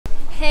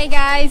Hey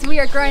guys, we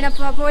are Growing Up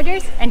Without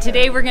Borders, and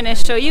today we're going to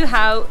show you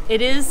how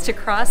it is to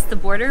cross the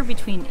border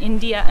between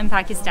India and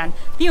Pakistan.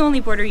 The only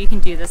border you can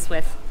do this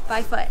with.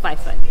 by foot. By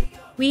foot.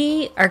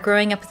 We are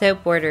Growing Up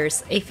Without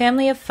Borders, a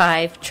family of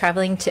 5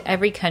 traveling to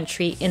every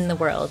country in the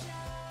world.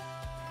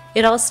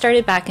 It all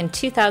started back in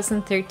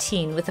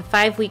 2013 with a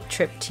 5-week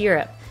trip to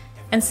Europe,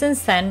 and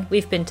since then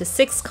we've been to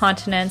 6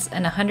 continents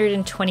and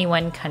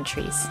 121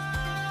 countries.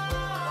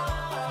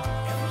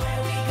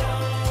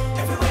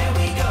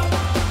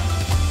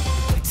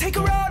 Take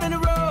a road and a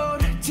road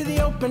to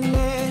the open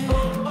air.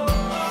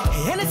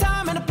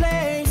 Anytime and a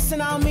place,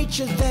 and I'll meet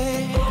you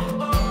there.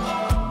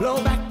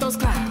 Blow back those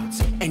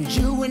clouds, and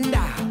you and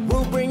I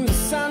will bring the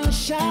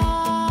sunshine.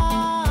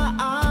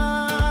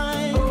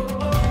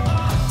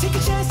 Take a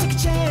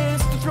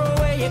chance to throw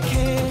away your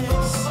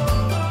cares.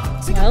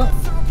 Well,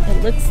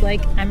 it looks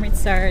like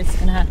Amritsar is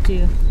going to have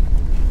to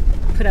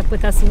put up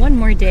with us one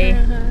more day.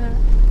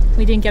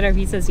 We didn't get our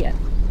visas yet,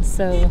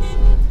 so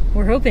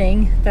we're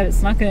hoping that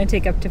it's not going to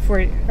take up to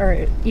 40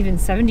 or even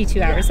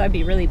 72 hours. That'd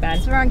be really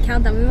bad. So we're on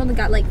countdown. We've only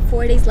got like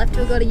 4 days left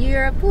to go to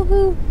Europe.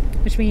 Woohoo!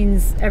 Which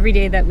means every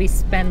day that we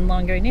spend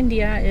longer in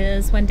India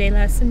is 1 day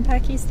less in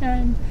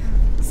Pakistan.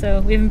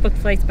 So we haven't booked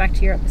flights back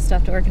to Europe. We still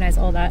have to organize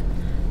all that.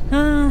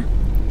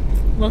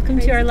 Welcome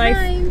to our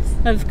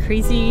life of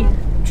crazy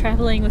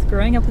traveling with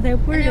Growing Up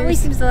Without Borders. And it always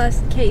seems the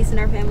last case in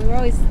our family. We're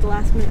always the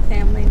last minute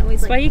family, and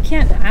always. That's why you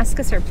can't ask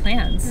us our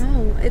plans.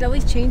 No, it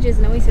always changes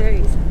and always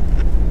varies.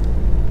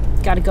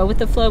 Got to go with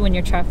the flow when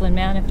you're traveling,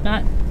 man. If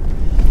not,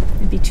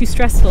 it'd be too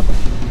stressful.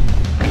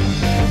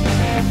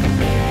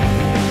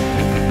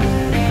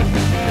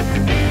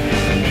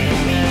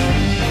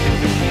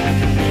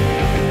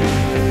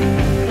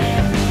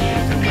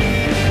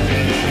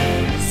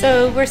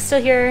 So we're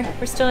still here.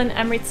 We're still in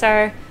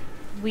Amritsar.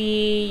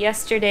 We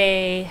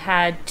yesterday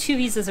had 2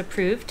 visas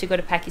approved to go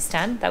to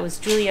Pakistan. That was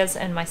Julia's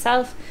and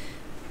myself.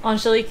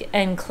 Angelique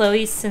and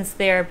Chloe, since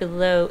they are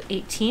below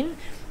 18,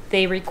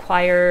 they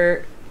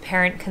require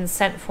parent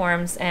consent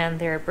forms and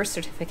their birth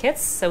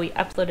certificates, so we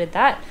uploaded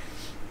that.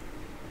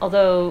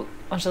 Although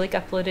Angelique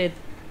uploaded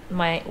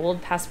my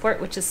old passport,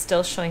 which is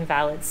still showing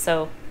valid,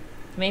 so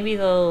maybe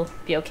they'll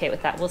be okay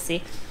with that. We'll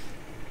see.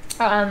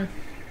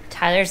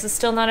 Tyler's is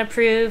still not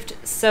approved,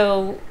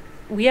 so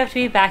we have to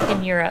be back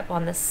in Europe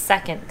on the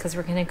 2nd because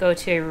we're going to go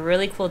to a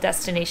really cool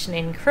destination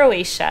in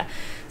Croatia.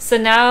 So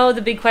now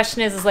the big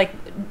question is like,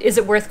 is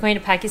it worth going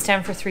to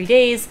Pakistan for 3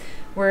 days?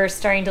 We're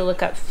starting to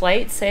look up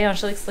flights. Hey,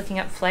 Angelique's looking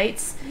up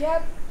flights.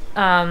 Yep.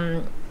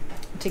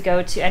 To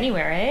go to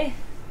anywhere, eh?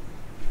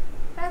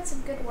 Found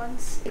some good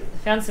ones.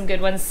 Found some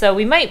good ones. So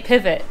we might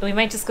pivot. We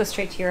might just go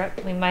straight to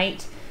Europe. We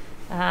might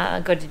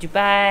go to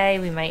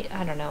Dubai. We might,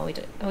 I don't know.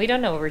 We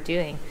don't know what we're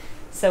doing.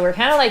 So we're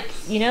kind of like,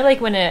 you know,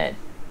 like when an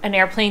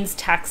airplane's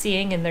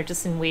taxiing and they're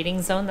just in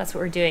waiting zone. That's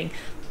what we're doing.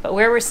 But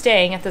where we're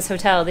staying at this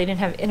hotel, they didn't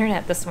have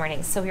internet this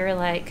morning. So we were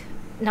like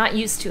not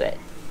used to it.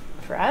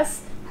 For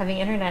us, having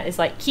internet is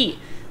like key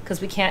because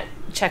we can't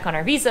check on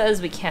our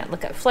visas, we can't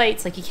look at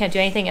flights, like you can't do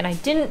anything. And I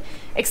didn't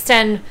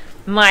extend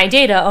my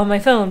data on my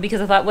phone because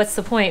I thought, what's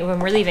the point when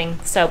we're leaving?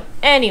 So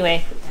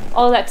anyway,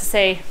 all that to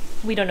say,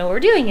 we don't know what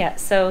we're doing yet.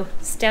 So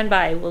stand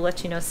by, we'll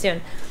let you know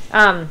soon.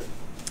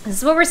 This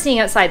is what we're seeing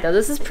outside though.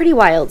 This is pretty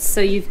wild.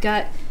 So you've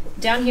got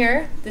down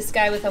here, this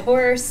guy with a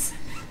horse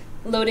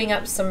loading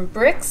up some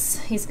bricks.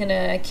 He's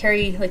gonna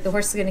carry, like the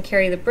horse is gonna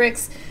carry the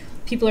bricks.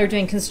 People are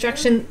doing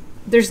construction.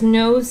 There's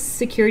no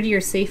security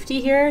or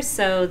safety here,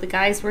 so the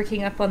guys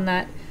working up on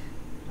that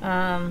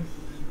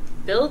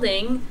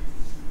building,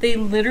 they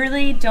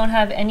literally don't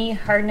have any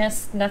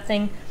harness,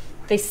 nothing.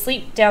 They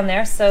sleep down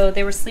there, so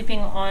they were sleeping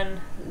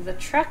on the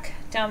truck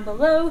down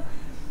below,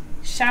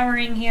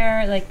 showering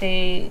here, like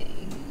they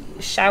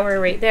shower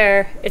right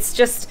there.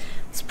 It's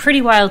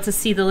pretty wild to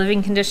see the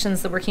living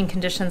conditions, the working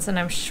conditions, and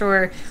I'm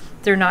sure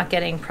they're not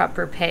getting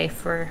proper pay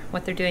for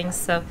what they're doing,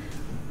 so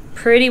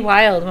pretty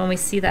wild when we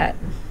see that.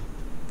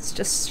 It's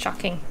just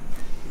shocking.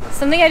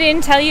 Something I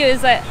didn't tell you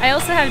is that I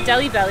also have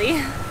Delhi Belly.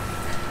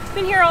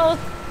 Been here all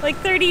like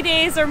 30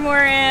 days or more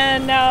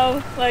and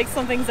now like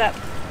something's up.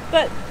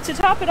 But to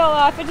top it all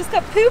off, I just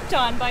got pooped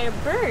on by a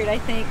bird, I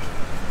think,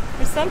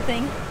 or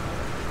something.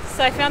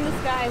 So I found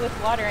this guy with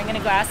water. I'm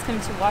gonna go ask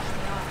him to wash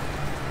me off.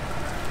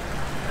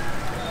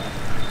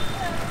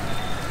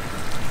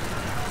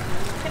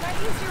 Can I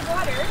use your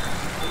water?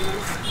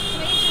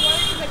 Can I use your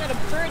water because I got a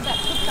bird that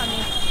pooped on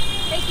me?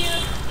 Thank you.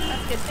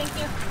 That's good, thank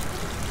you.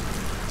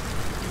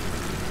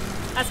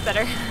 That's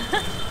better.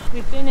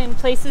 We've been in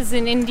places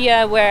in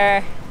India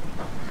where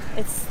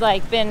it's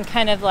like been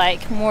kind of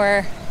like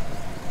more,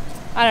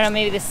 I don't know,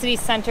 maybe the city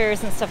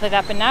centers and stuff like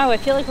that, but now I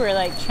feel like we're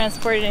like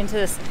transported into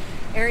this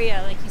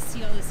area, like you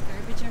see all this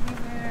garbage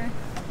everywhere,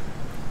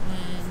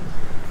 and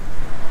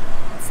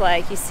it's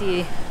like you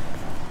see,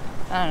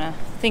 I don't know,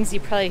 things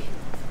you probably,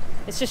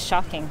 it's just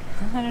shocking.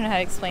 I don't know how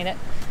to explain it.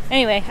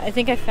 Anyway, I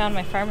think I found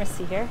my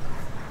pharmacy here,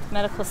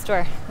 medical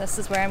store. This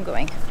is where I'm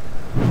going.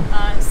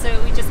 So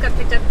we just got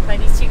picked up by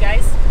these 2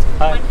 guys.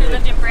 Hi. One who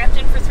lived in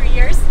Brampton for 3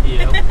 years.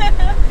 Yep.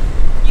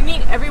 You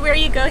meet everywhere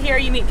you go here.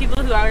 You meet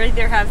people who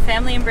either have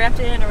family in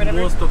Brampton or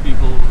whatever. Most of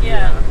people.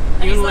 Yeah.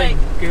 And Even he's like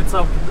kids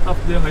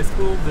after their high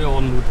school, they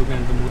all move to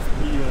Canada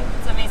mostly. Yeah.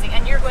 It's amazing.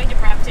 And you're going to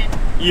Brampton.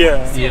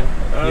 Yeah. soon.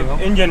 Yeah.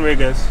 In January, I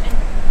guess. And,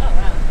 oh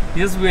wow.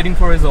 He's waiting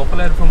for his offer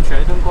letter from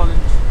Sheridan College.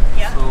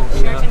 Yeah. So,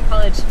 Sheridan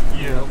College.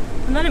 Yeah.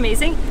 Isn't that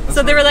amazing?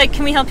 So they were like,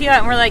 "Can we help you out?"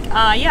 And we're like,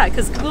 "Yeah,"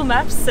 because Google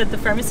Maps said the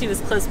pharmacy was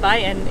close by,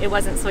 and it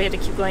wasn't. So we had to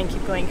keep going,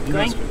 keep going, keep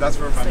going. That's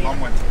where my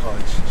mom went to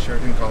college,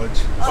 Sheridan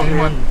College.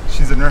 Oh.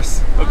 She's a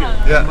nurse. Okay.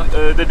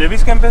 Yeah. The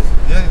Davis campus?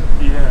 Yeah.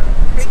 Yeah.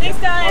 Thanks,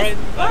 guys.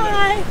 All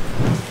right, Bye.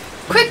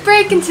 Quick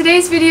break in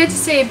today's video to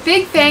say a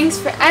big thanks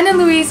for Anna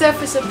Luisa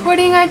for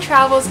supporting our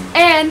travels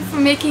and for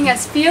making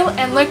us feel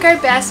and look our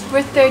best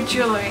with their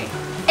jewelry.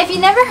 If you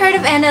never heard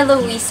of Ana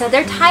Luisa,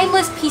 they're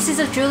timeless pieces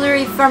of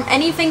jewelry from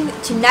anything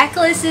to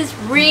necklaces,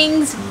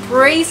 rings,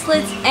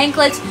 bracelets,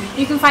 anklets.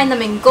 You can find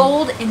them in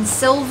gold, in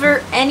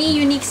silver, any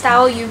unique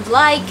style you'd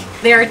like.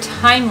 They're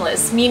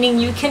timeless, meaning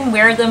you can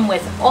wear them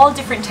with all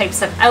different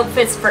types of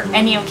outfits for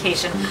any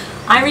occasion.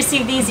 I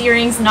received these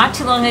earrings not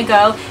too long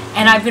ago,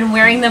 and I've been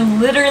wearing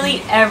them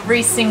literally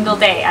every single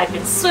day. I've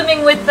been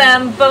swimming with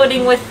them,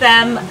 boating with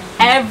them,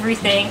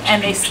 everything,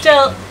 and they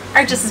still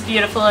are just as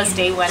beautiful as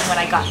day one when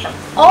I got them.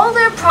 All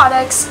their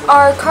products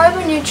are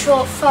carbon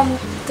neutral from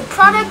the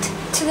product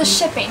to the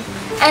shipping,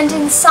 and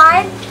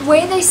inside, the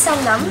way they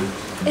send them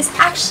is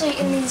actually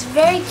in these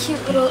very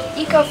cute little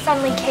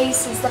eco-friendly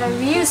cases that are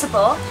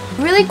reusable.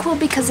 Really cool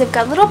because they've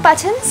got little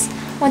buttons.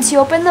 Once you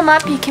open them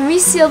up, you can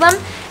reseal them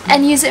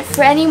and use it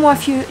for any more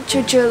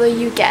future jewelry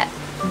you get.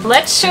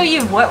 Let's show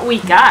you what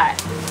we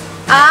got.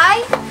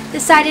 I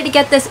decided to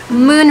get this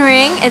moon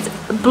ring. It's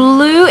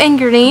blue and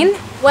green.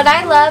 What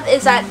I love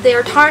is that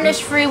they're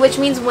tarnish free, which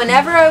means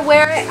whenever I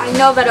wear it, I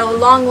know that it will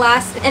long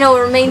last and it will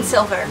remain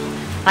silver.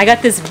 I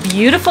got this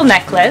beautiful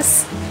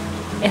necklace.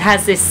 It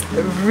has this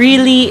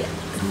really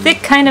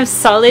thick kind of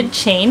solid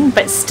chain,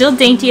 but still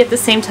dainty at the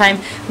same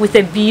time, with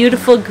a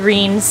beautiful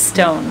green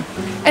stone.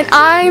 And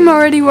I'm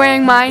already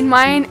wearing mine.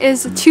 Mine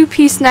is a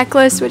two-piece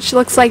necklace which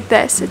looks like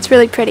this. It's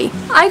really pretty.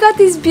 I got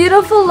these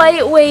beautiful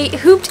lightweight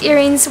hooped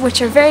earrings which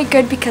are very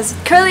good because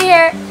with curly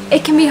hair,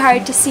 it can be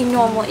hard to see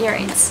normal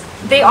earrings.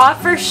 They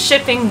offer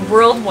shipping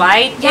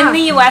worldwide. Yeah. In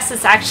the US,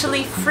 it's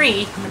actually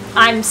free.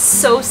 I'm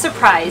so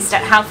surprised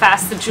at how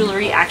fast the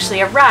jewelry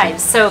actually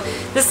arrives. So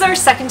this is our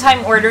second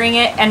time ordering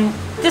it, and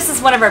this is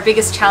one of our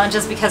biggest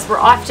challenges because we're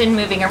often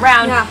moving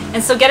around,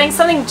 and so getting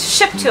something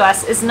shipped to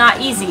us is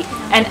not easy.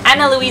 And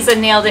Ana Luisa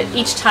nailed it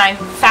each time,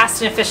 fast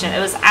and efficient.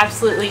 It was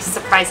absolutely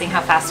surprising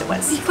how fast it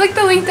was. If you click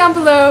the link down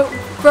below,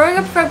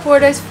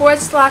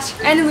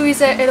 growingupwithout/Ana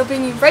Luisa, it'll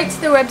bring you right to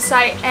their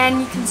website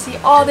and you can see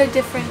all their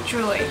different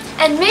jewelry.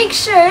 And make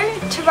sure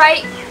to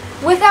write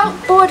Without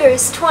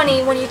Borders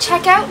 20 when you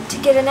check out to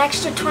get an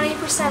extra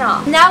 20%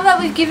 off. Now that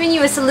we've given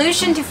you a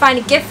solution to find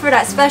a gift for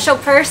that special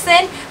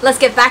person, let's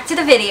get back to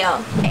the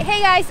video.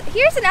 Hey guys,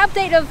 here's an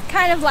update of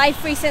kind of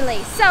life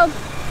recently. So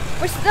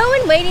we're still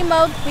in waiting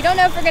mode. We don't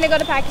know if we're gonna go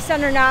to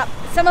Pakistan or not.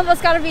 Some of us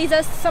got a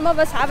visa, some of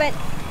us haven't.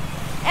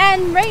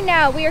 And right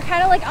now we are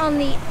kind of like on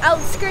the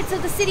outskirts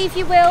of the city, if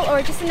you will,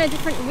 or just in a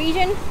different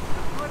region.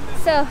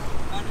 So,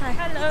 hi.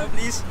 Hello.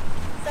 Please.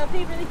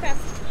 Selfie really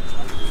fast.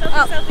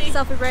 Selfie,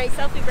 selfie break.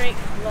 Selfie break.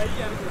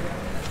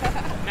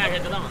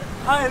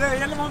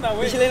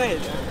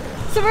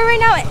 So we're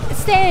right now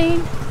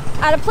staying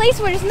at a place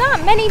where there's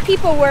not many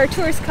people where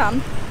tourists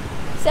come.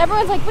 So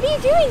everyone's like, what are you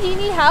doing? Do you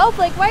need help?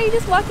 Like, why are you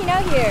just walking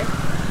out here?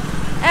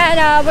 And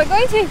we're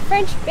going to a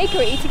French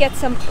bakery to get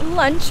some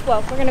lunch.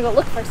 Well, we're gonna go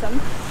look for some.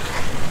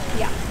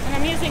 Yeah. And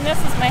I'm using this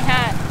as my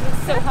hat.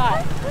 It's so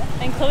hot.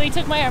 And Chloe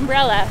took my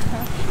umbrella.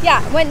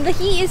 Yeah, when the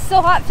heat is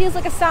so hot, it feels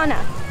like a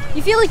sauna.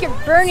 You feel like you're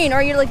burning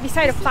or you're like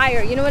beside a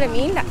fire. You know what I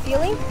mean? That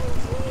feeling.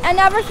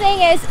 Another thing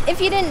is,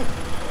 if you didn't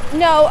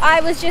know, I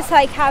was just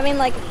like having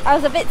like, I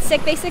was a bit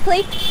sick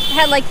basically. I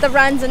had like the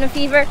runs and a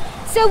fever.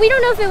 So we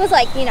don't know if it was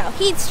like, you know,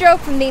 heat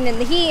stroke from being in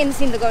the heat and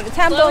seemed to go to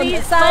temple in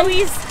the sun.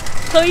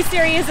 Chloe's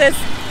theory is this,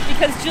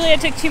 because Julia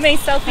took too many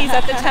selfies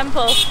at the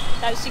temple,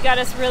 that she got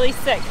us really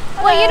sick.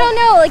 Well, you don't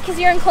know, like, because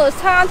you're in close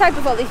contact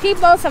with all these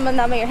people, some of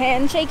them are your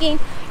hand shaking.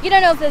 You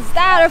don't know if it's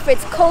that or if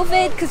it's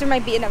COVID, because there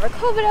might be another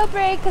COVID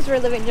outbreak, because we're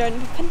living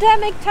during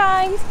pandemic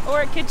times.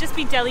 Or it could just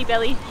be deli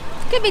belly.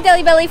 Could be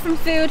deli belly from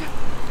food.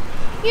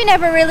 You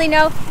never really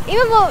know.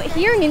 Even though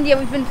here in India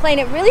we've been playing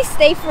it really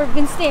safe, we've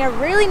been staying at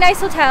really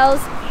nice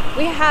hotels.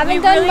 We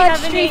haven't done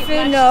much street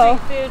food, no.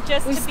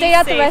 We stayed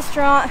at the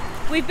restaurant.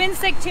 We've been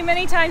sick too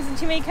many times in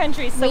too many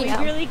countries, so we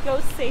really go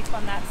safe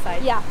on that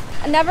side. Yeah.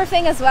 Another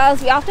thing as well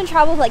is we often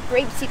travel with like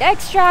grapeseed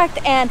extract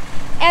and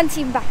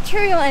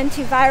antibacterial,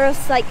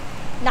 antivirus, like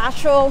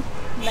natural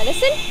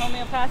medicine.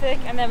 Homeopathic,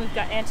 and then we've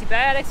got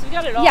antibiotics, we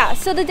got it all. Yeah,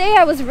 so the day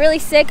I was really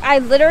sick, I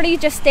literally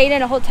just stayed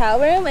in a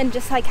hotel room and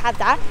just like had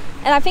that.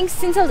 And I think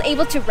since I was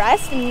able to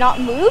rest and not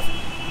move,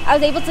 I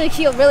was able to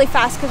heal really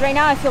fast, because right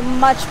now I feel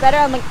much better.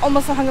 I'm like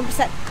almost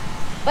 100%.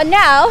 But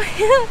now,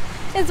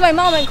 it's my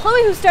mom and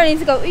Chloe who's starting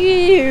to go,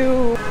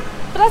 ew.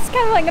 But that's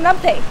kind of like an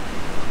update.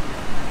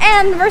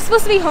 And we're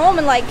supposed to be home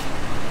in like,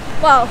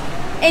 well,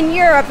 in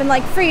Europe in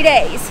like 3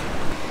 days.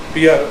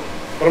 PR,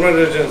 permanent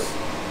residence.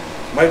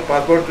 My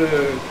passport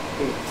to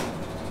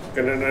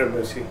Canadian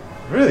embassy.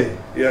 Really?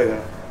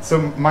 Yeah. So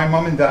my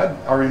mom and dad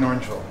are in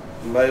Orangeville.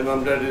 My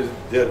mom dad is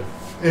there.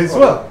 As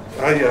well?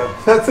 Yeah.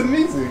 That's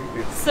amazing.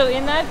 So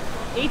in that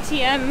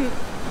ATM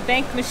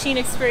bank machine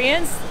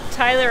experience,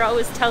 Tyler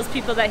always tells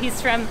people that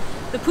he's from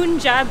the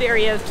Punjab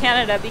area of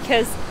Canada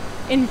because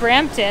in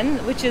Brampton,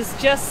 which is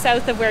just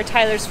south of where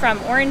Tyler's from,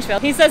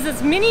 Orangeville, he says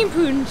it's mini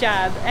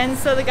Punjab. And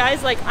so the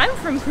guy's like, I'm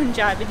from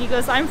Punjab. And he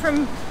goes, I'm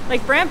from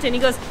like Brampton. He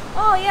goes,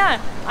 oh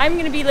yeah, I'm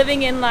going to be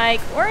living in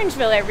like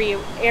Orangeville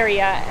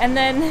area. And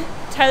then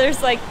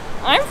Tyler's like,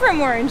 I'm from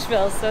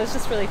Orangeville. So it's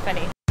just really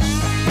funny.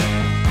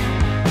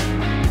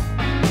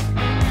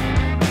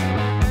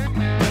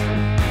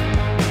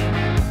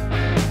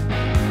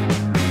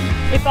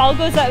 If all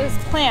goes as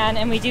planned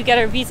and we do get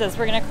our visas,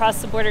 we're going to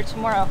cross the border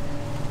tomorrow.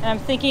 And I'm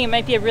thinking it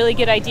might be a really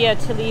good idea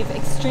to leave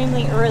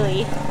extremely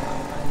early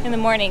in the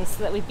morning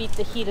so that we beat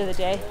the heat of the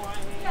day.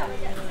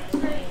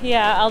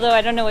 Yeah, although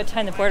I don't know what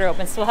time the border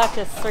opens, so we'll have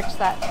to search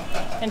that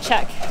and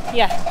check.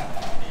 Yeah.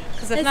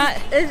 Because if not...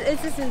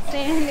 It's just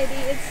insanity.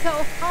 It's so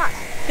hot.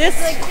 This,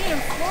 it's like being in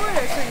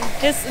Florida or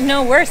something. It's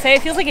no worse.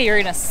 It feels like you're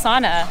in a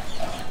sauna.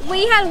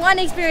 We had one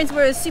experience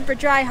where it was super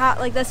dry, hot,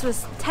 like this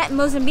was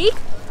Mozambique.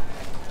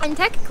 And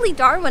technically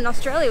Darwin,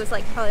 Australia was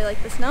like probably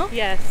like this, no?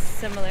 Yes,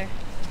 similar.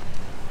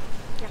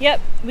 Yeah.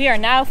 Yep, we are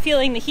now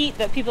feeling the heat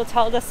that people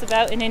told us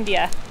about in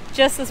India,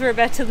 just as we're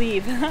about to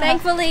leave.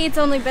 Thankfully, it's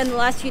only been the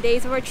last few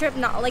days of our trip,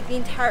 not like the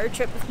entire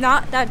trip. If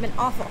not, that would have been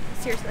awful,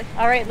 seriously.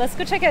 All right, let's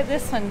go check out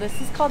this one.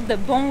 This is called the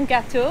Bon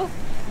Gâteau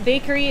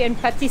Bakery and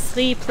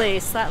Patisserie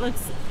Place. That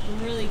looks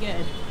really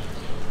good.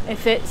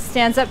 If it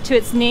stands up to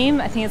its name,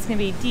 I think it's going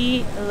to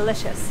be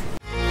delicious.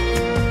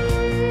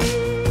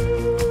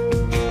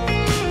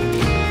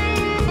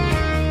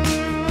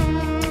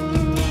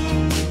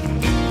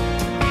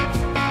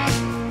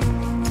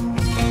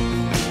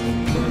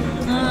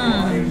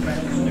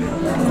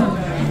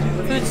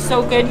 Food's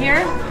so good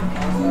here.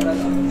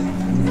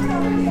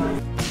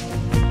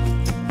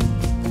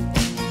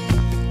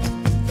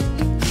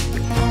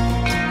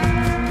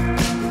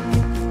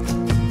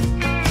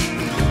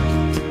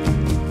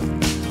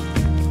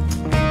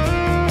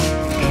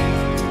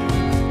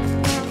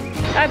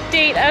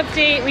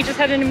 Update. We just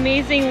had an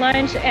amazing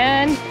lunch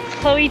and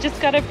Chloe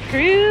just got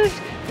approved.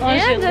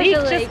 Angelique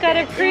just got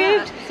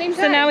approved. Yeah,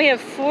 so now we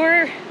have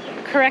 4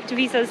 correct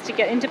visas to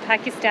get into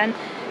Pakistan.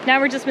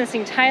 Now we're just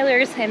missing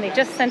Tyler's and they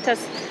just sent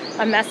us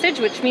a message,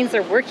 which means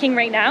they're working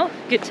right now.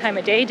 Good time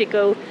of day to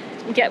go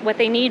get what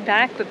they need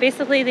back. But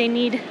basically they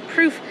need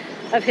proof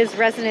of his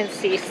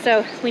residency.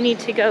 So we need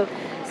to go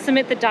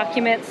submit the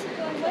documents,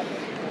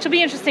 which will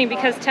be interesting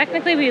because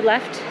technically we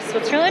left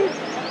Switzerland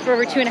for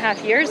over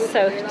 2.5 years.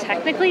 So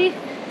technically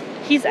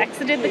he's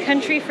exited the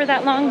country for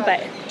that long,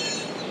 but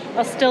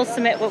I'll still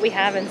submit what we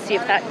have and see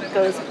if it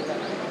goes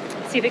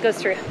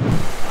through.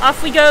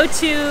 Off we go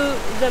to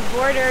the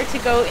border to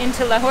go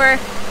into Lahore.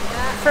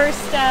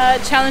 First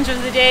challenge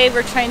of the day,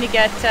 we're trying to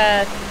get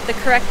the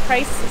correct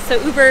price. So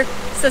Uber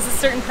says a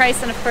certain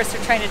price and of course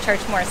they're trying to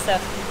charge more. So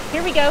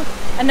here we go.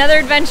 Another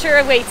adventure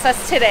awaits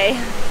us today.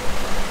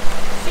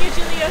 See you,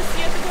 Julio. See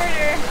you at the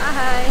border.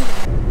 Hi.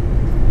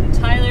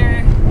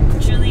 Tyler,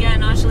 Julia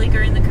and Angelique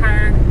are in the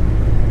car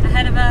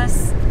ahead of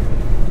us.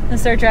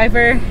 That's our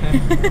driver.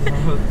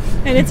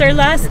 And it's our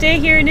last day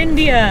here in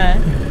India.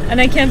 And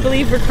I can't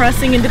believe we're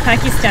crossing into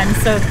Pakistan.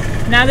 So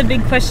now the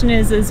big question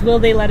is will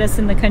they let us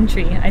in the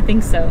country? I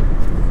think so.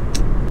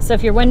 So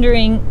if you're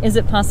wondering, is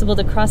it possible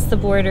to cross the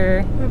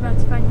border? We're about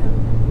to find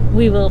out.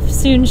 We will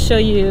soon show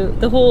you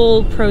the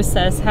whole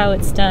process, how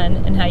it's done,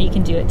 and how you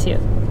can do it too.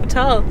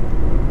 Tall,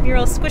 you're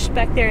all squished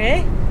back there,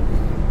 eh?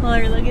 All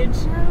our luggage.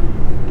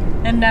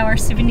 And now our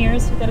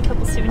souvenirs. We've got a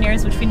couple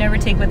souvenirs which we never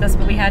take with us,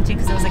 but we had to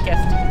because it was a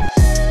gift.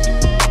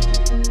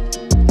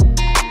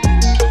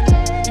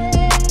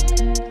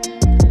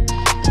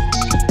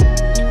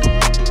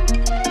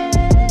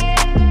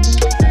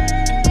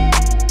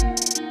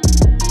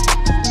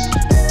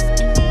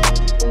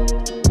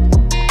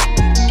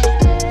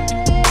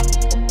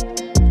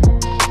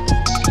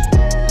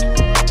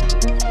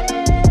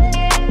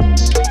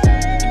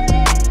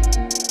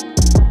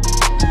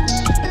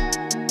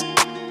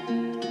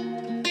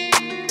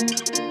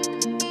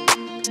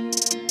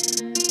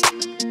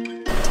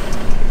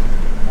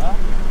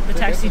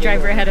 Taxi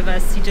driver ahead of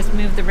us, he just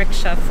moved the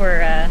rickshaw for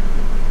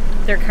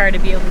their car to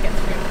be able to get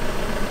through.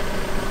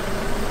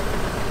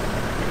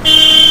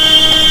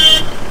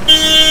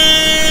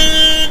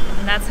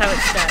 And that's how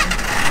it's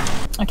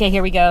done. Okay,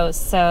 here we go.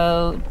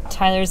 So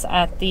Tyler's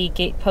at the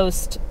gate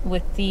post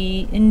with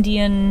the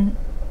Indian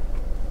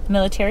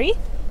military.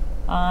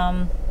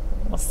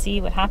 We'll see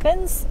what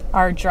happens.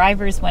 Our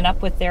drivers went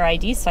up with their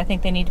IDs, so I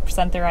think they need to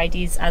present their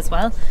IDs as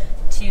well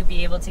to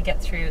be able to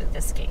get through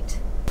this gate.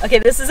 Okay,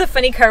 this is a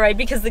funny car ride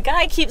because the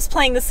guy keeps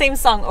playing the same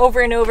song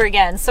over and over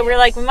again. So we're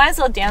like, we might as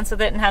well dance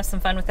with it and have some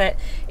fun with it.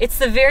 It's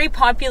the very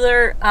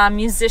popular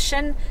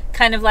musician,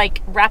 kind of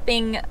like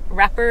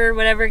rapper,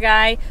 whatever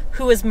guy,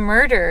 who was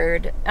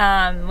murdered,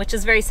 which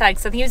is very sad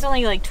because I think he was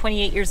only like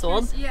 28 years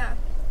old. Yeah.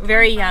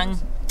 Very young.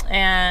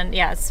 And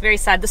yeah, it's very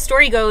sad. The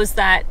story goes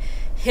that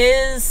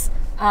his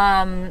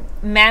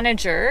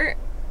manager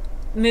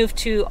moved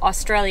to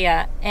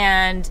Australia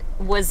and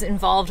was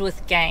involved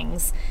with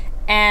gangs.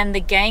 And the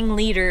gang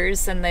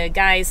leaders and the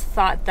guys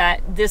thought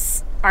that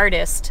this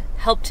artist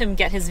helped him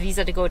get his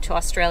visa to go to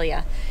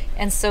Australia.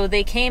 And so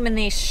they came and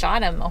they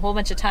shot him a whole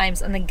bunch of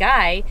times. And the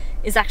guy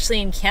is actually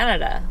in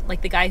Canada,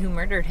 like the guy who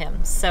murdered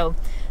him. So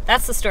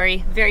that's the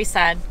story. Very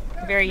sad.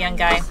 Very young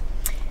guy.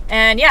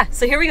 And yeah,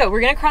 so here we go.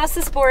 We're going to cross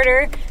this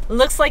border.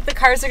 Looks like the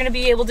cars are going to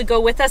be able to go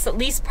with us at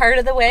least part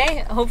of the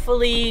way.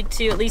 Hopefully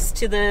to at least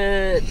to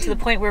the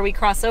point where we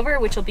cross over,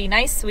 which will be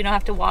nice. We don't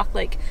have to walk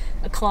like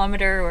a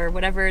kilometer or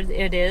whatever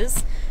it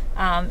is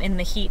in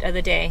the heat of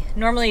the day.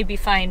 Normally it'd be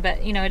fine,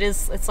 but you know,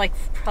 it's like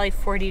probably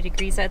 40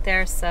 degrees out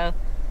there, so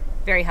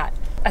very hot.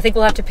 I think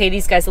we'll have to pay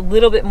these guys a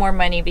little bit more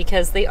money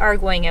because they are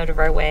going out of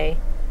our way,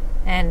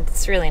 and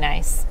it's really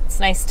nice. It's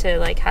nice to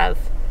like have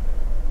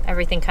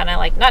everything kind of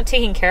like not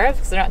taken care of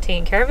because they're not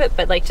taking care of it,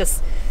 but like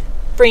just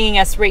bringing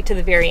us right to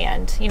the very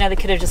end. You know, they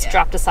could have just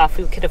dropped us off.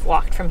 We could have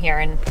walked from here,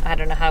 and I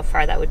don't know how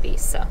far that would be.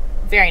 So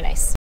very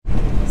nice.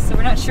 So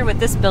we're not sure what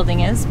this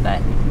building is,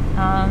 but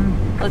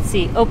let's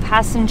see. Oh,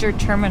 passenger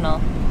terminal.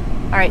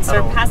 All right,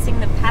 so we're passing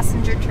the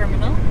passenger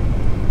terminal.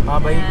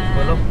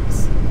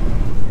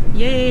 And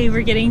yay,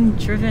 we're getting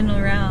driven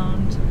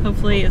around.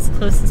 Hopefully as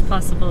close as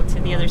possible to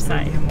the other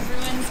side.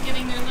 Everyone's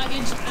getting their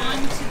luggage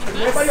onto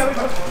the bus.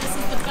 This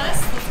is the bus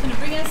that's going to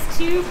bring us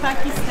to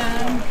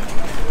Pakistan.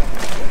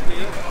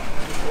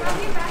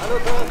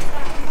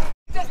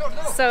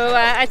 So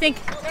I think,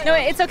 no,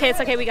 it's okay,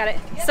 we got it.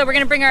 So we're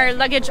going to bring our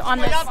luggage on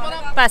this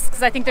bus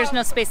because I think there's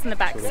no space in the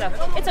back. So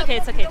it's okay,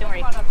 don't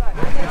worry.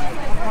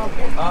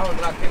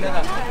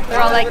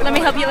 They're all like, let me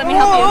help you.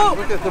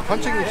 Look at, they're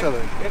punching each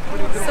other.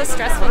 So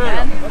stressful,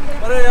 man.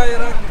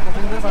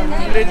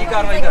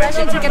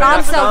 Rushing to get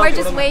on, so we're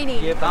just waiting.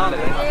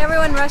 Hey,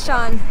 everyone rush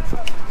on.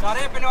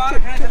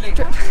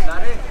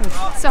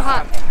 So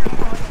hot.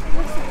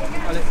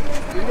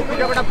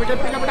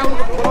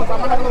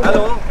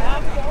 Hello.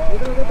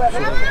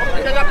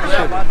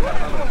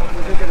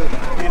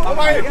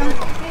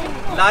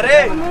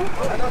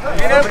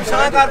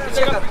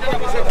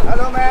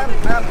 Hello, ma'am.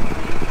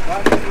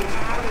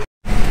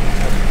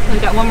 We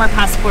got one more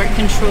passport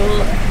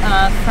control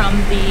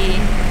from the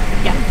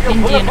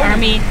Indian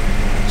Army,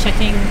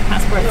 checking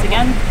passports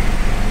again.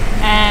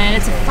 And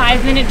it's a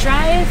 5-minute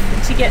drive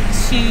to get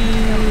to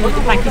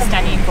the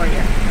Pakistani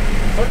border.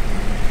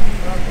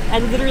 I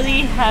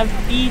literally have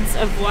beads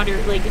of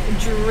water like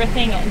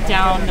dripping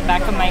down the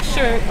back of my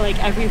shirt, like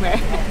everywhere.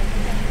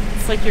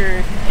 It's like you're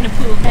in a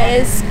pool.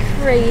 It is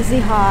crazy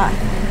hot.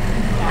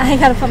 I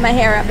gotta put my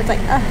hair up. It's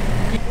like,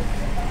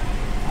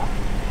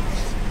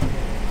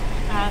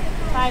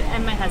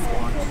 and my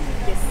husband.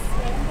 Yes.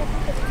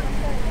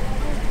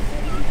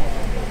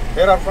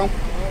 Where are you from?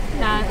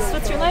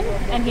 Switzerland,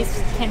 and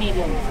he's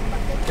Canadian.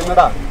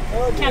 Canada.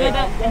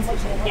 Canada and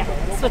Switzerland. Yeah,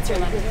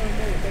 Switzerland.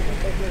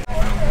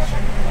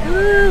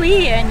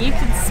 Ooh-wee, and you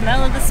can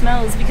smell the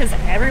smells because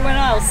everyone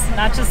else,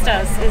 not just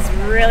us, is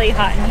really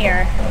hot in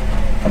here.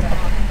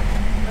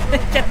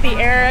 Get the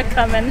air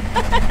coming.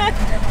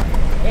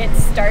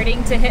 It's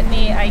starting to hit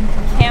me. I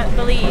can't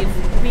believe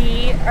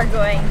we are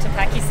going to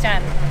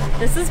Pakistan.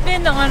 This has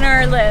been on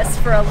our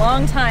list for a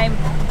long time,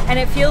 and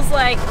it feels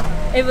like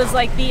it was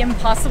like the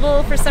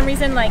impossible for some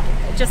reason, like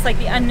just like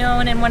the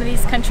unknown in one of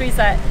these countries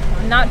that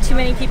not too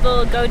many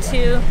people go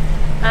to.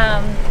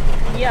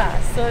 Yeah,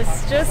 so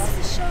it's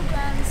just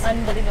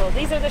unbelievable.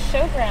 These are the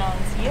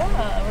showgrounds.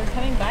 Yeah, we're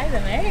coming by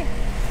them, eh?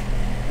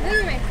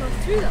 We might go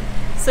through them.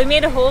 So we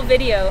made a whole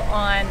video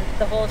on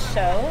the whole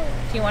show.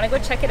 If you want to go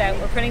check it out,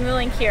 we're putting the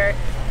link here.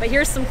 But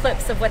here's some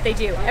clips of what they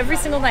do every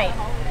single night.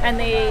 And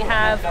they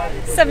have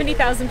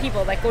 70,000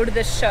 people that go to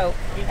this show.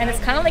 And it's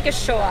kind of like a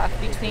show-off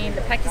between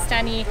the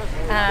Pakistani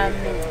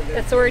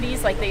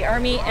authorities, like the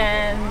army,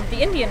 and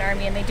the Indian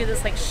army. And they do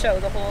this like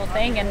show, the whole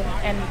thing. And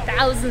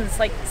thousands,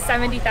 like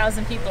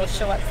 70,000 people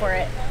show up for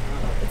it.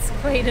 It's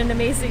quite an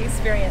amazing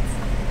experience.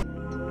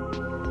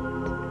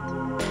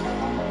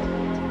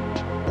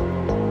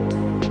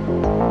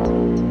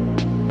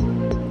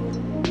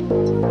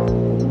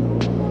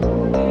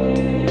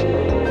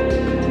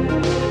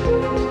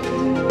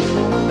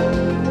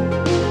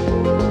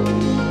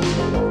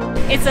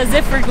 It's as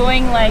if we're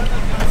going like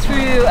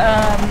through,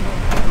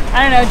 I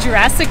don't know,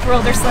 Jurassic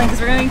World or something, because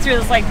we're going through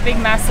this like big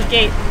massive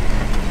gate.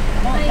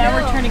 Oh, now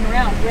we're turning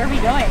around. Where are we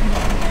going?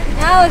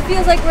 now it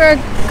feels like we're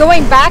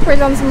going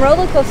backwards on some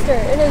roller coaster.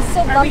 It is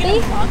so bumpy. Are we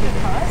gonna walk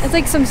across? It's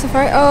like some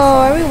safari.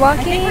 Oh, are we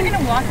walking? I think we're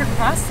gonna walk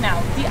across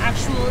now, the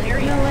actual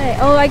area. No way.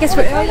 Oh, I guess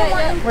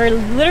we're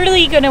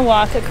literally gonna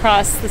walk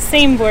across the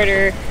same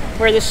border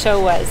where the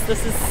show was.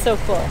 This is so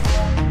cool.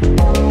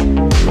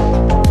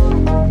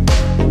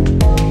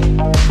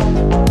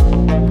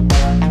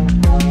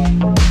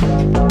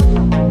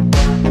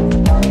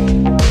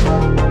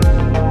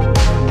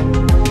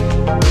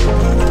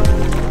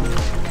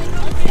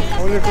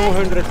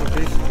 200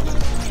 rupees.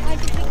 I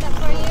can take that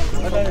for you.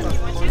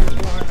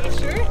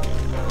 Sure.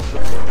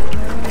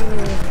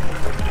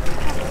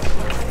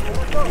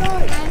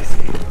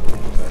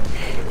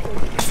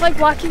 It's like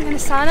walking in a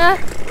sauna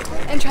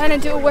and trying to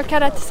do a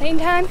workout at the same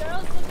time.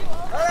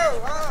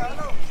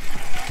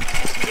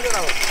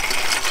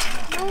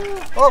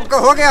 Oh,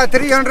 हो गया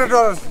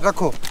 $300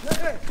 रखो.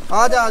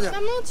 आजा आजा.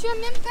 Maman, tu as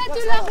même pas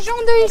de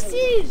l'argent de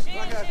ici.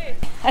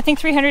 I think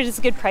 300 is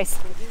a good price.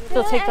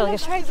 They'll take the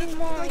luggage.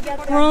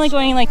 We're only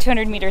going like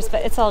 200 meters,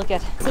 but it's all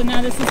good. So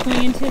now this is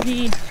going into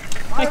the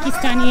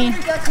Pakistani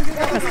customs.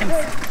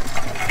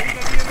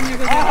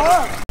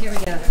 Here we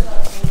go.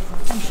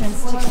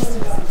 Entrance to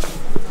customs.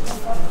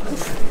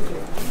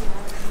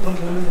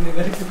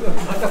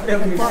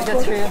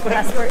 Go through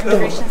passport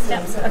immigration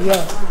steps. Okay.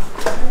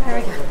 There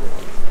we go.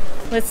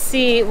 Let's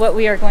see what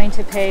we are going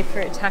to pay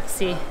for a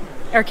taxi.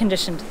 Air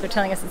conditioned. They're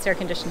telling us it's air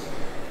conditioned.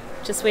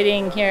 Just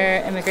waiting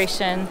here,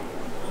 immigration.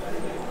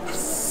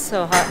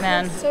 So hot,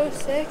 man. So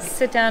sick.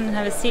 Sit down and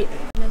have a seat.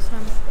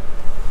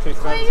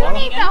 Why do you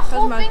need that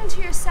whole thing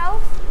to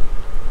yourself?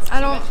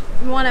 I don't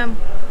want to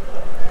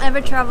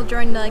ever travel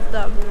during like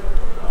the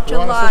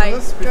July,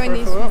 during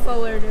these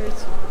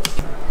forwarders.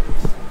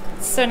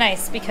 It's so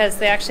nice because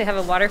they actually have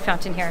a water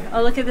fountain here.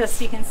 Oh, look at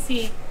this. You can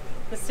see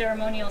the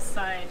ceremonial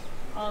side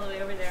all the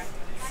way over there.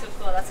 So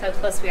cool. That's how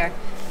close we are.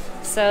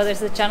 So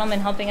there's a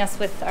gentleman helping us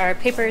with our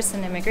papers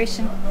and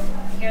immigration.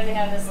 Here they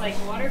have this like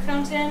water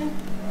fountain.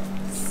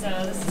 So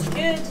this is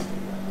good.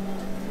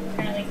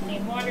 Apparently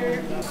clean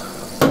water.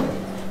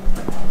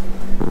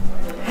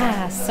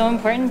 So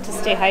important to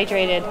stay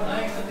hydrated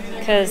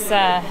because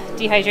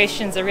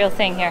dehydration is a real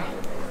thing here.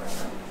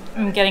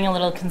 I'm getting a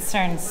little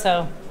concerned.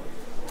 So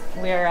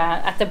we're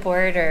at the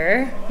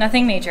border.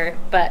 Nothing major,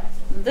 but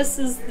this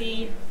is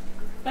the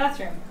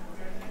bathroom.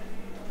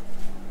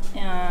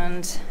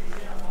 And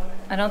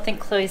I don't think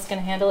Chloe's going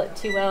to handle it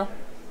too well.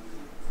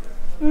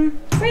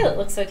 Toilet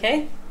looks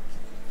okay.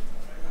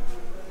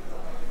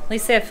 At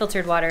least they have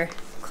filtered water.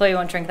 Chloe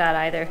won't drink that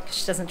either because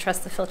she doesn't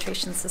trust the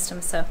filtration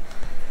system. So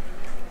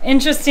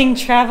interesting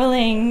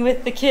traveling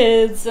with the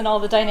kids and all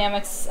the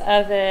dynamics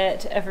of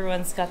it.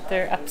 Everyone's got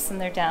their ups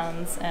and their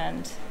downs,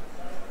 and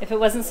if it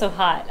wasn't so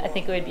hot, I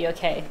think it would be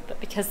okay. But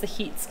because the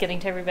heat's getting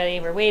to everybody,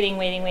 we're waiting.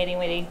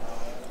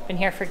 Been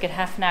here for a good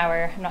half an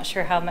hour. I'm not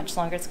sure how much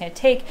longer it's going to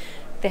take.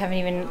 They haven't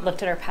even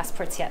looked at our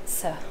passports yet,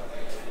 so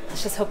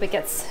let's just hope it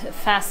gets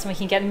fast and we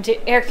can get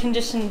into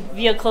air-conditioned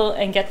vehicle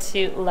and get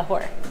to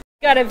Lahore.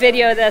 Got a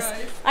video of this.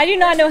 I do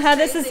not know how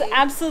this is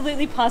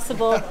absolutely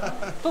possible,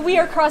 but we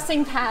are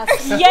crossing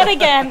paths yet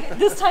again,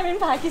 this time in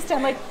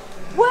Pakistan. Like,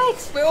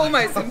 what? We're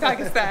almost in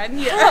Pakistan.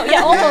 Yeah. Oh,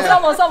 yeah,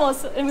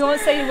 almost. And we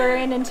won't say we're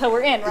in until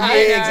we're in,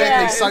 right? Yeah, exactly.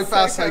 Yeah. So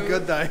far, so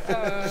good though.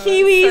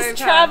 Kiwis so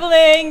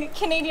traveling,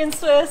 Canadian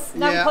Swiss.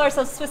 Now we Yeah. call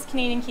ourselves Swiss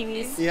Canadian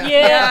Kiwis.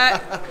 Yeah.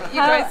 You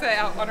guys are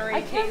out honouring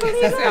I can't Kiwis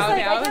believe as this. well I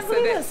now, can't so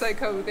believe that's this.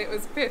 so cool. It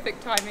was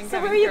perfect timing. So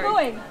coming where are you through.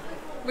 going?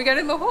 We're going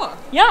to Lahore.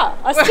 Yeah,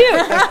 us too.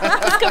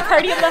 Let's go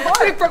party in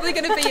Lahore. We're probably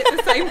going to be at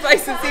the same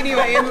places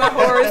anyway in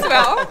Lahore as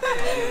well.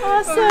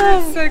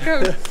 Awesome. So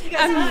cool.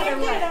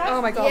 Oh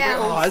my god, Yeah.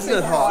 we're all Isn't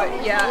it hot?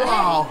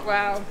 Yeah.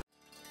 Wow.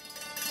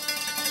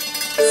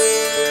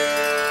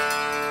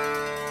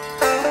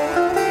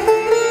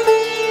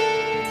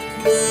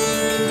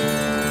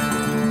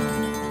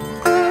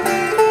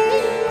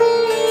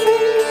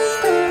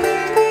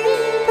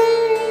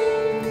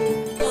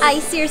 I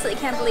seriously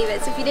can't believe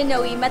it. So if you didn't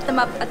know, we met them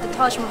up at the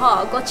Taj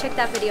Mahal. Go check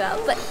that video out.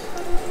 But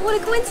what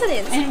a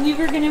coincidence. And we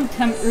were going to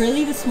come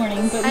early this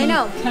morning, but I we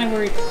know. kind of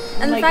worried.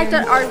 And the fact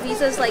that our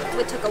visas, like,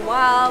 it took a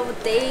while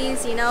with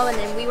days, you know, and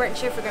then we weren't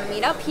sure if we're going to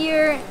meet up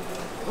here.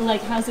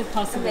 like, how's it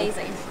possible?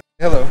 Amazing.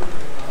 Hello.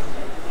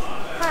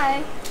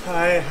 Hi.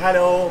 Hi,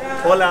 hello,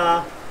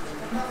 hola.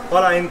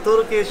 Hola, in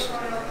Turkish,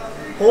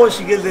 hoş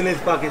geldiniz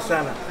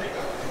Pakistan.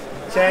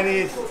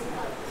 Chinese,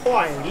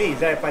 hoan li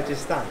zai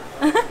Pakistan.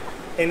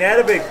 In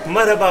Arabic,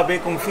 marhaba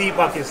bikum fi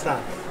Pakistan.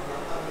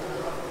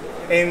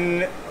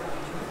 In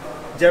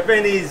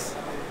Japanese,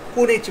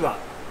 konnichiwa.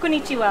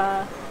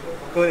 Konnichiwa.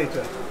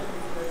 Konnichiwa.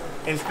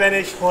 In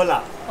Spanish,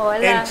 hola. Hola.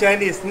 In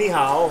Chinese, ni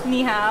hao.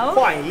 Ni hao.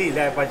 Hoan li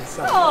zai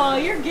Pakistan. Oh,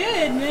 you're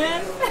good,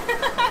 man.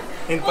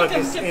 In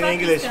Welcome to in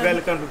English, Pakistan.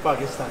 welcome to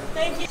Pakistan.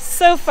 Thank you.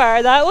 So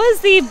far, that was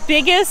the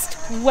biggest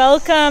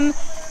welcome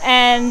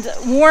and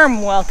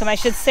warm welcome, I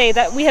should say,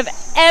 that we have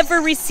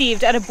ever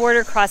received at a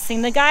border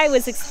crossing. The guy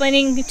was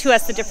explaining to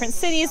us the different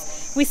cities.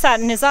 We sat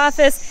in his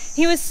office.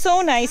 He was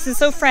so nice and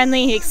so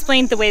friendly. He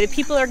explained the way the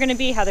people are going to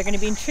be, how they're going to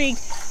be intrigued.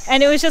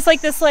 And it was just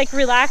like this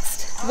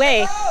relaxed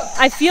way.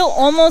 I feel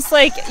almost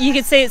like you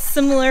could say it's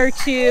similar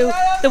to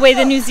the way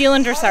the New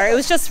Zealanders are. It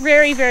was just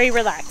very, very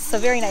relaxed. So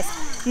very nice.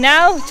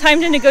 Now,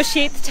 time to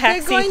negotiate the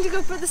taxi. We're going to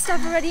go put the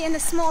stuff already in a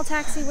small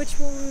taxi, which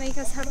will make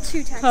us have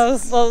 2 taxis. Oh,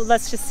 well,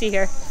 let's just see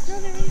here. No,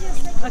 they're really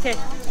just like, Okay.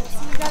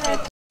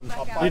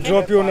 We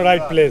drop you on the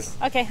right place.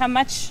 Okay, how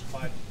much?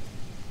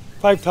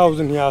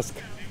 5,000 he asked.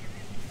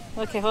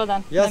 Okay, hold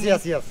on. Yes,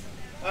 Let me- yes.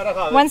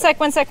 One sec.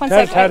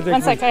 Third,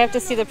 One sec, I have to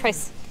see the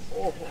price.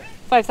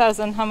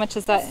 5,000, how much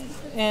is that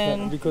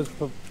in... Because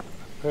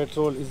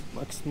petrol is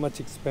much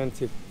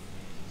expensive.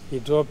 He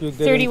drop you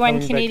there.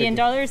 31 Canadian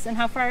dollars. And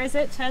how far is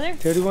it, Tyler?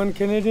 31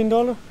 Canadian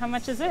dollar. How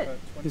much is it?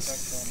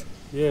 Yes,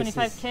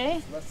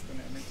 25K?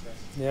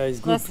 Yeah, it's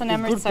good. Less than It's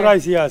Amritsar. good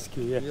price he ask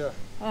you.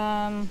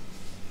 Yeah.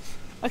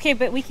 Okay,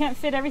 but we can't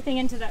fit everything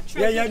into that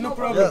truck. Yeah, no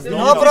problem. Yes,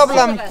 no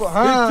problem.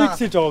 We'll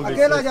fix it all this.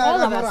 अकेला Yeah.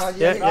 जाएगा हमारा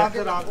Yeah.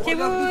 Okay,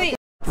 wait.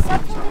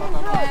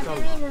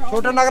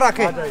 छोटा नग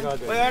रखे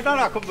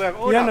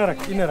ये ना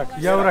रख, इन्हें रख,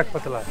 ये रख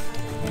पतला.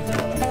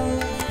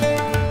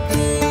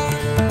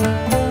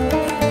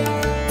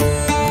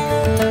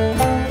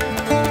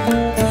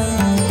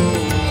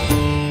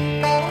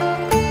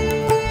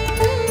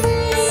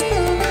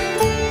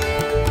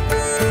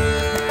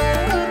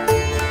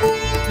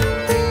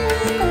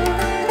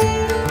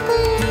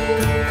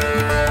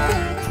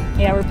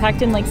 Yeah, we're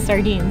packed in like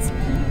sardines.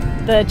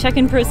 The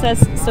check-in process,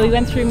 so we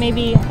went through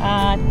maybe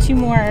 2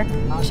 more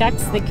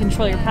checks. They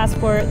control your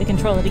passport, they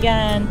control it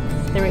again,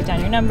 they write down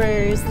your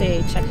numbers,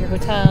 they check your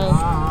hotel,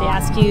 they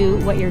ask you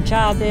what your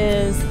job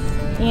is,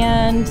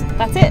 and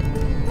that's it.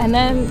 And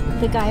then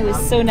the guy was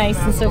so nice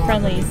and so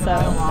friendly, so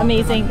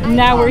amazing.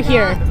 Now we're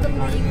here.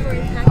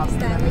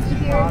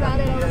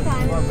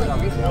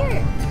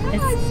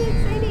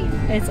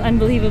 It's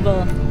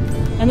unbelievable.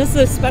 And this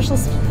is a special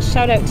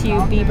shout out to you,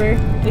 Bieber.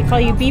 We call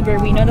you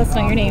Bieber. We know that's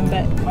not your name,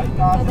 but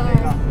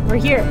we're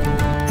here.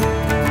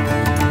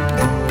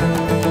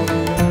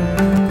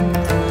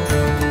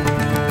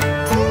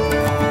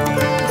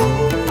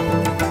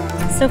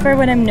 So far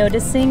what I'm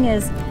noticing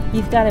is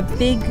you've got a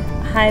big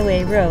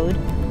highway road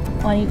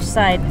on each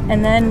side,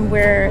 and then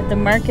where the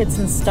markets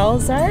and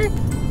stalls are,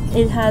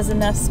 it has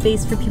enough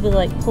space for people to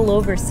like pull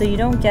over, so you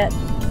don't get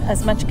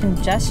as much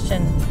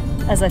congestion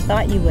as I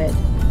thought you would.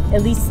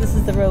 At least this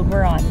is the road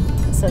we're on.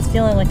 So it's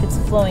feeling like it's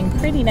flowing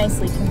pretty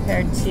nicely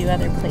compared to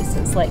other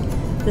places. Like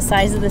the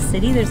size of the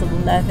city, there's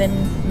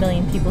 11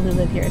 million people who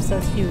live here, so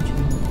it's huge.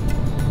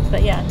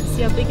 But yeah,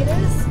 see how big it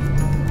is?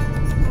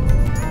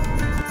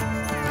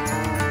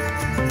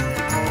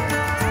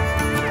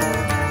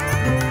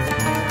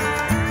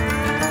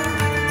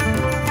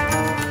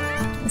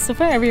 So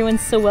far everyone's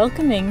so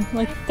welcoming.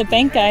 Like the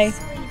bank guy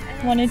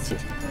wanted to,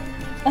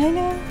 I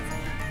know.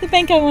 The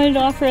bank guy wanted to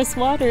offer us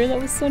water. That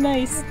was so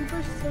nice.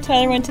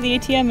 Tyler went to the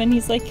ATM and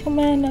he's like, come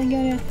on, I'm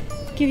gonna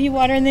give you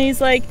water. And then he's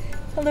like,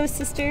 hello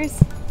sisters.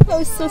 That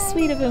was so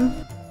sweet of him.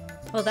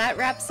 Well, that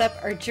wraps up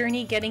our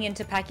journey getting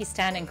into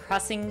Pakistan and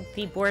crossing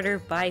the border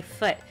by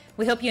foot.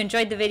 We hope you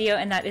enjoyed the video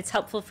and that it's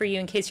helpful for you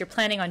in case you're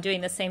planning on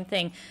doing the same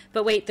thing.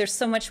 But wait, there's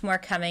so much more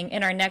coming.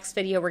 In our next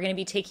video, we're going to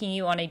be taking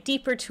you on a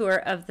deeper tour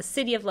of the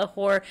city of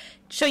Lahore,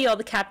 show you all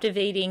the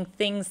captivating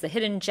things, the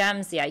hidden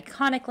gems, the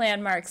iconic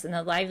landmarks, and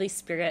the lively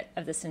spirit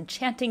of this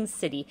enchanting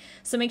city.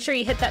 So make sure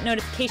you hit that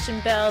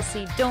notification bell so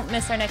you don't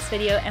miss our next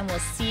video, and we'll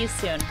see you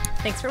soon.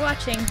 Thanks for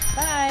watching.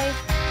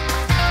 Bye!